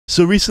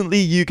So recently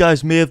you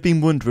guys may have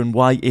been wondering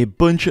why a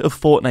bunch of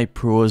Fortnite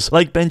pros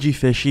like Benji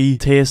Fishy,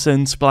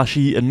 Tayson,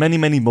 Splashy and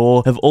many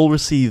more have all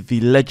received the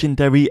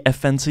legendary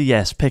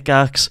FNCS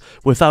Pickaxe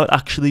without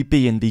actually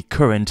being the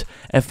current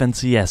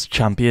FNCS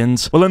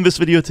champions. Well, in this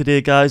video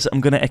today guys,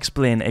 I'm going to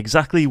explain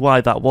exactly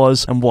why that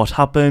was and what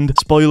happened.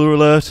 Spoiler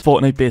alert,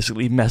 Fortnite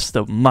basically messed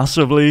up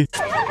massively.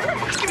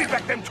 Give me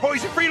back them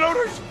toys and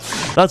freeloaders!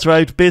 That's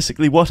right,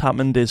 basically what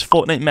happened is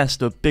Fortnite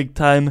messed up big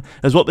time,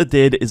 as what they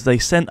did is they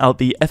sent out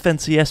the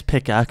FNCS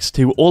Pickaxe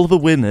to all the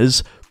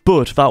winners,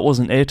 but that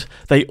wasn't it.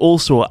 They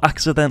also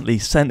accidentally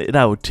sent it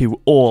out to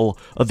all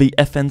of the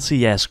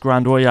FNCS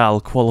Grand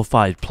Royale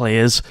qualified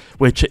players,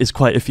 which is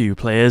quite a few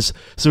players.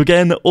 So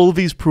again, all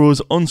these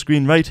pros on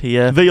screen right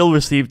here, they all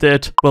received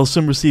it. Well,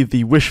 some received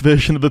the Wish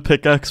version of the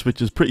pickaxe,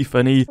 which is pretty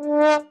funny.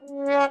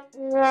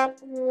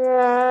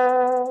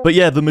 But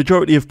yeah, the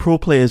majority of pro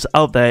players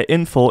out there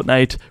in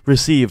Fortnite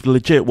received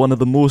legit one of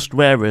the most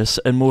rarest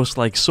and most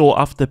sought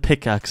after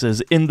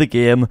pickaxes in the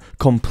game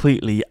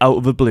completely out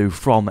of the blue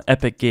from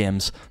Epic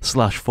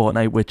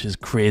Games/Fortnite, which is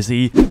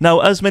crazy. Now,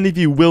 as many of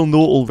you will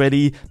know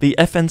already, the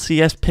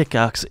FNCS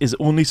pickaxe is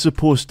only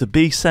supposed to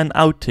be sent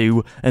out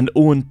to and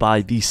owned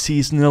by the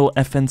seasonal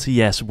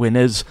FNCS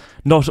winners,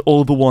 not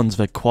all the ones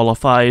that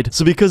qualified.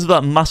 So because of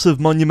that massive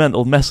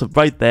monumental mess up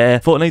right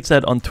there, Fortnite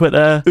said on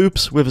Twitter,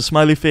 "Oops," with a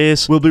smiley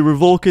face, "we'll be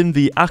revoking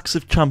the Axe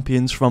of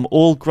Champions from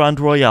all Grand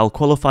Royale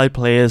qualified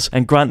players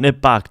and granting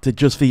it back to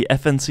just the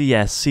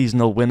FNCS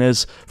seasonal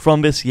winners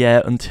from this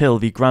year until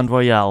the Grand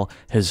Royale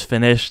has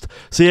finished."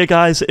 So yeah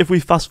guys, if we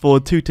fast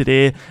forward to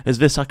today, as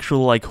this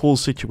actual whole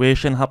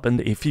situation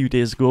happened a few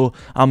days ago,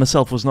 I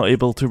myself was not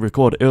able to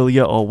record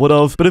earlier or would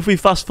have, but if we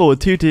fast forward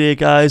to today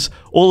guys,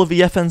 all of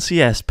the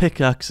FNCS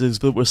pickaxes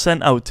that were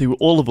sent out to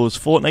all of those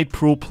Fortnite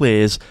pro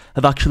players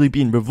have actually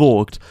been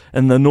revoked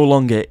and they're no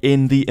longer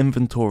in the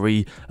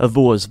inventory of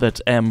those that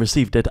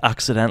received it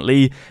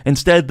accidentally.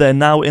 Instead, they're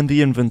now in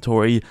the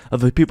inventory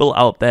of the people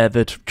out there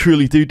that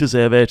truly do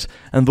deserve it,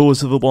 and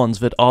those are the ones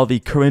that are the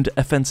current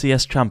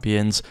FNCS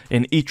champions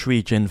in each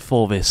region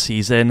for this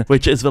season,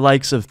 which is the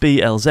likes of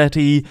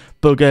BLZE,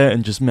 Bugger,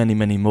 and just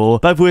many more.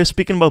 By the way,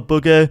 speaking about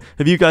Bugger,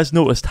 have you guys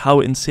noticed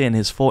how insane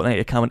his Fortnite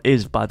account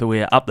is, by the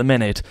way, at the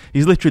minute?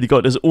 He's literally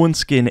got his own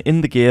skin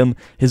in the game,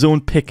 his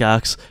own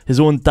pickaxe, his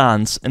own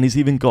dance, and he's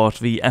even got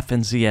the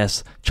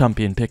FNCS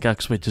champion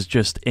pickaxe, which is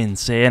just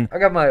insane. I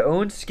got my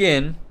own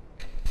skin,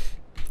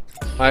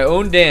 my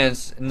own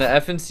dance, and the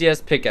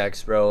FNCS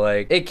pickaxe, bro.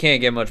 It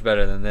can't get much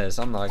better than this.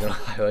 I'm not gonna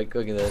lie. Look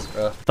at this,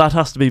 bro. That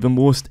has to be the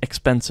most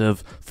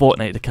expensive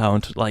Fortnite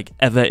account,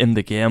 ever in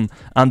the game,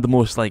 and the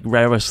most,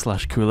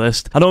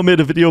 rarest/coolest. I know I made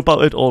a video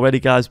about it already,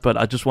 guys, but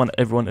I just want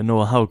everyone to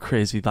know how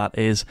crazy that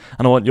is,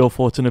 and I want your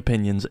thoughts and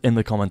opinions in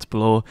the comments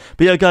below.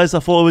 But yeah, guys, I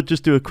thought I would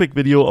just do a quick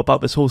video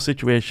about this whole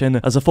situation,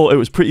 as I thought it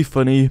was pretty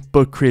funny,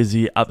 but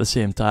crazy at the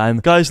same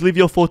time. Guys, leave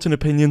your thoughts and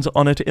opinions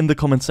on it in the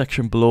comment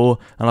section below,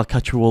 and I'll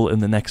catch you all in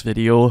the next video.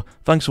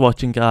 Thanks for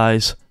watching,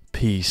 guys.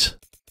 Peace.